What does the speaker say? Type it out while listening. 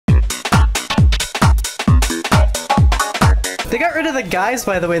They got rid of the guys,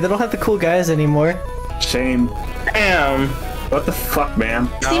 by the way. They don't have the cool guys anymore. Shame. Damn. What the fuck, man?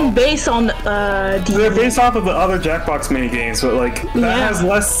 Seem based on They're based off of the other Jackbox minigames, but like that has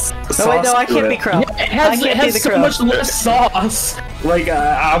less sauce. Oh wait, no, I can't to be it. Crow. Yeah, it has so much less sauce. Like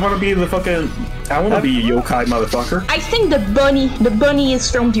I want to be the fucking. I want to be a yokai motherfucker. I think the bunny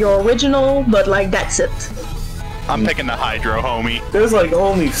is from the original, but like that's it. I'm picking the Hydro, homie. There's like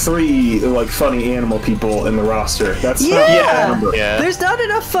only 3 like funny animal people in the roster. That's Yeah. Yeah. There's not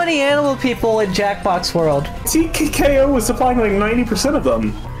enough funny animal people in Jackbox World. TKO was supplying like 90% of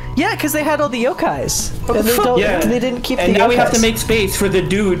them. Yeah, because they had all the yokais. And they, Yeah. they didn't keep And the now yokais. we have to make space for the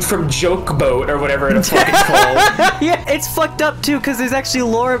dude from Joke Boat or whatever the fuck it's called. Yeah, it's fucked up too, because there's actually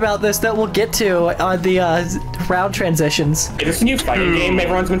lore about this that we'll get to on the round transitions. It's a new fighting game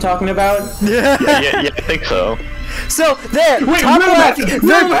everyone's been talking about. Yeah, I think so. So, there! Wait, top Rhythm left! Happy-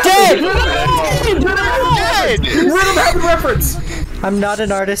 They're Rhythm dead! Rhythm Happy reference! I'm not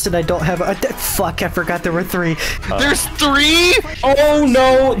an artist and I don't have a. Fuck, I forgot there were 3. There's 3? Oh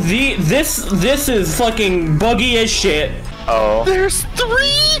no, this is fucking buggy as shit. Oh. There's 3?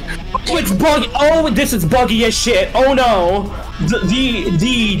 Oh, it's buggy. Oh, this is buggy as shit. Oh no,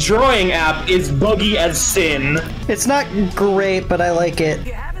 the drawing app is buggy as sin. It's not great, but I like it.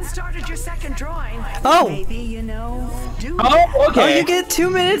 You haven't started your second drawing. Oh! Maybe, you know, do Oh, okay. Oh, you get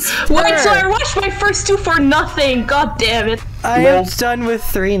 2 minutes? Wait, so I watched my first 2 for nothing. God damn it. I am done with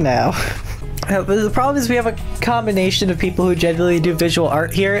 3 now. But the problem is we have a combination of people who genuinely do visual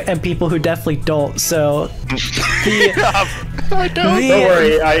art here and people who definitely don't, so... I don't. Don't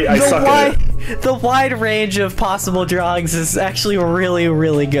worry, I suck at it. The wide range of possible drawings is actually really,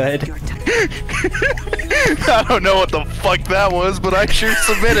 really good. I don't know what the fuck that was, but I sure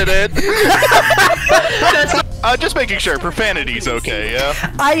submitted it. Just making sure profanity's okay, yeah?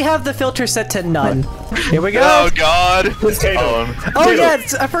 I have the filter set to none. Here we go. Oh god. Potato. Oh yeah,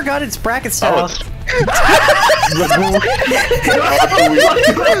 I forgot it's bracket style.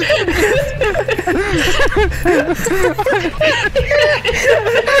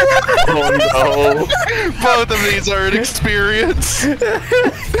 Oh no. Both of these are an experience.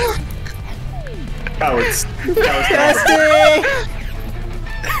 Cowards. Testing!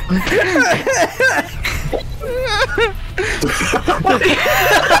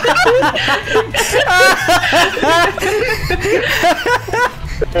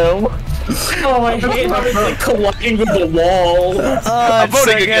 Oh, I hate how it's like colliding with the wall. I'm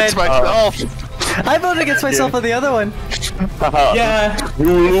voting against myself. I voted against myself on the other one. Yeah. I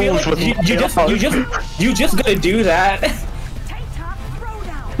feel like you just gotta do that. tank top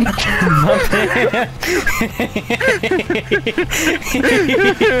throwdown.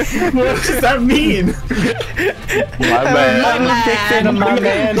 What does that mean? My man. I'm a big fan of my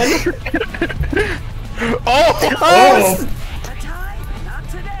man. Oh! Oh! A tie? Not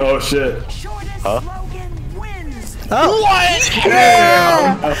today. Oh shit. Shortest slogan wins. Oh! What?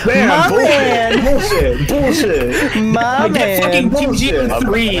 Yeah! Man, My man. bullshit, bullshit. My Get fucking man! TG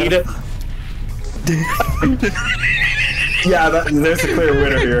read. Yeah, there's a clear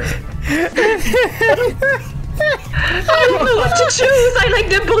winner here. I don't know what to choose. I like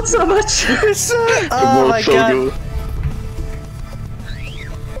them both so much. Oh my So god. good.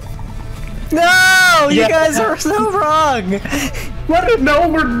 No! You guys are so wrong! What? No,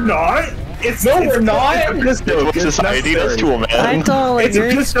 we're not. We're not. It's a piss joke. What It's society does to necessary. a I man. totally It's a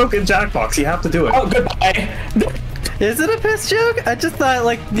agree. piss joke in Jackbox. You have to do it. Oh, goodbye. Is it a piss joke? I just thought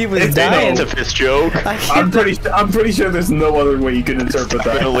like he was It's- dying. It's a piss joke. I I'm can't. pretty sure there's no other way you can interpret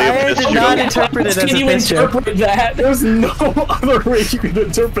that. Definitely a I piss did not joke. interpret it as a Can you piss joke. interpret that? There's no other way you can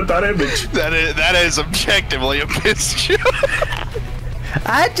interpret that image. That is objectively a piss joke.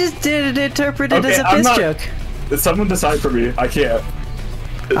 I just didn't interpret it Okay, as a I'm piss not- joke. Someone decide for me. I can't.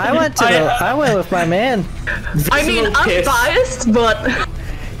 I went with my man. I mean, I'm Kiss. biased, but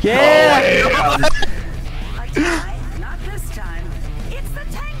Yeah! A tie? Not this time. It's the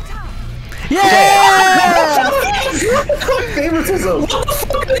tank top. Yeah! Favoritism.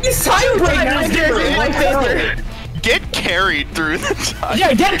 These tiebreakers here in my favor. Get carried through the time.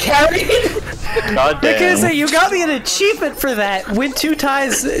 Yeah, get carried. God Because damn. you got me an achievement for that. Win 2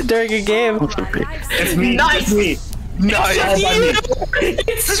 ties during a game. It's me. Nice. It's me. Nice.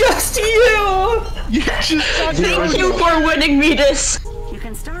 It's just you. You just thank you for winning me this. You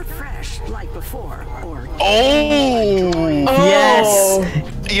can start fresh like before, or Oh!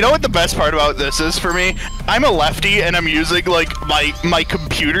 Yes. You know what the best part about this is for me? I'm a lefty and I'm using like my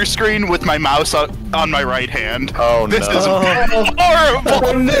computer screen with my mouse on my right hand. Oh this is horrible.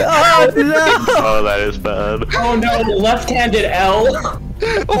 Oh no! Oh, that is bad. Oh no, left-handed L.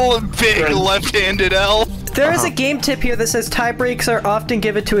 Oh, big left-handed L. There is a game tip here that says tie breaks are often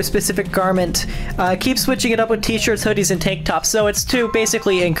given to a specific garment. Keep switching it up with t-shirts, hoodies, and tank tops. So it's to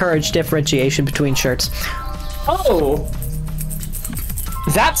basically encourage differentiation between shirts. Oh.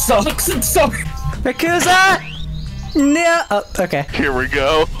 That sucks. So Yakuza! No. Oh, okay. Here we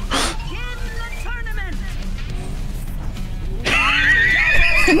go.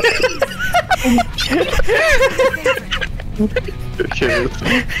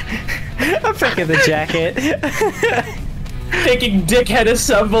 I'm picking the jacket. Picking dickhead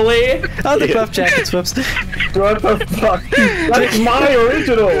assembly. Oh, the buff jackets. Whoops. What the fuck? That's my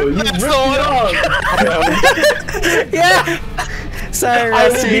original. You ripped me off. Yeah. Sorry, I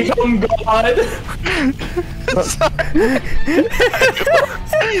will Rusty. become God.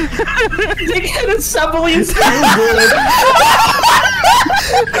 Dickhead assembly is too good.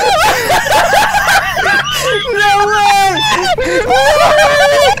 No way!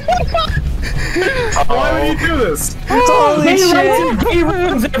 Why would you do this? Holy shit!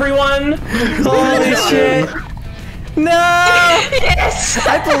 Rooms, everyone. Holy shit! No! Yes!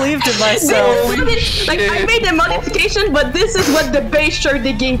 I believed in myself. Like, I made a modification, but this is what the base shirt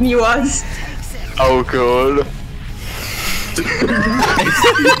they gave me was. Oh, good.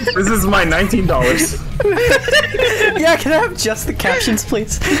 This is my $19. Yeah, can I have just the captions,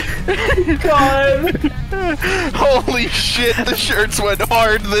 please? God. Holy shit, the shirts went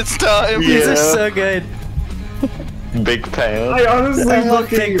hard this time. These are so good. Big pants. I honestly I love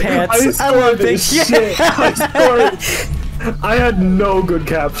big pants. I love big shit. I scored. I had no good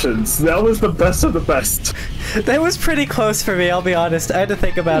captions. That was the best of the best. That was pretty close for me, I'll be honest. I had to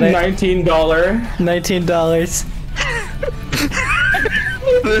think about it. $19. $19.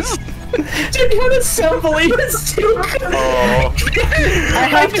 This. Dickhead assembly is too good. Oh, I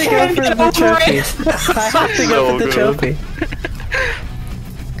have to go for the trophy. I have to go So for the good. trophy.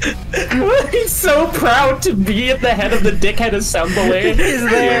 He's so proud to be at the head of the dickhead assembly. He's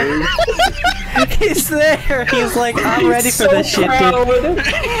there. He's there. He's like, I'm ready for this shit, dude.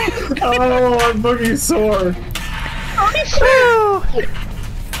 Oh, I'm fucking sore.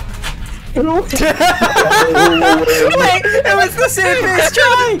 Wait, it was the same face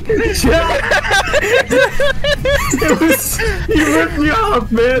try! You ripped me off,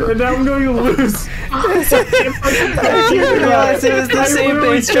 man, and now I'm going to lose. I didn't realize it was the same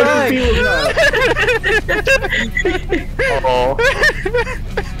face try. oh.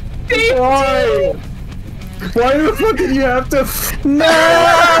 Why? Why the fuck did you have to? No,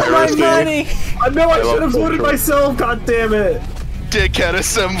 my money! I know I should have voted myself. God damn it! Dickhead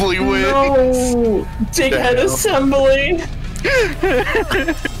assembly wins. No. Dickhead assembly.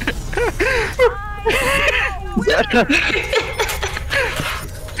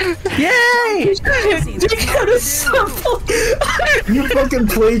 Yay! Dickhead assembly. You fucking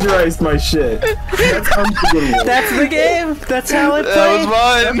plagiarized my shit. That's unbelievable. That's the game. That's how it That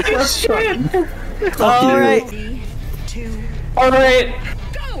was played. mine. All right. All right.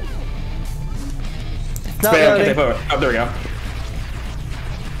 Not Okay, loading. oh, there we go.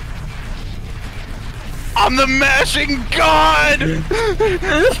 I'm the mashing god.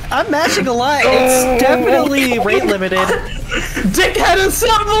 I'm matching a lot. It's definitely rate limited. Dickhead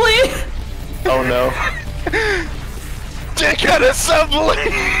assembly. Oh no. Dickhead assembly.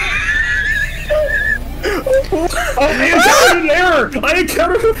 I encountered an error. I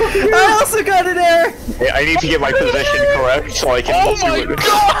encountered a fucking error. I also got an error. Hey, I need to get my position correct so I can Oh do my it.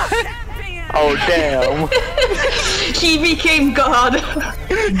 god. Oh damn. He became God.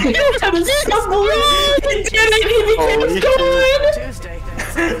 Dickhead assembly. He did it. He became God.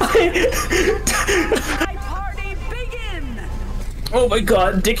 Party begin! Oh my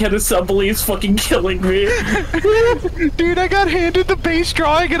god, Dickhead assembly is fucking killing me. Dude, I got handed the base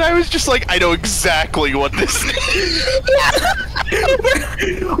drawing and I was just like, I know exactly what this is.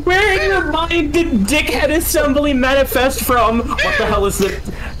 Where in your mind did Dickhead assembly manifest from? What the hell is it?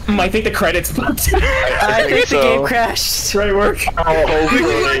 I think the credits bumped. I think the so. game crashed. Great work. Oh, We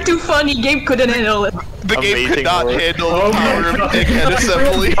were too funny. Game couldn't handle it. The game could Amazing not work. handle Oh the power my of God. Dickhead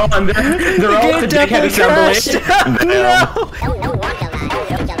assembly. They're all Game the Dickhead definitely assembly. crashed. No.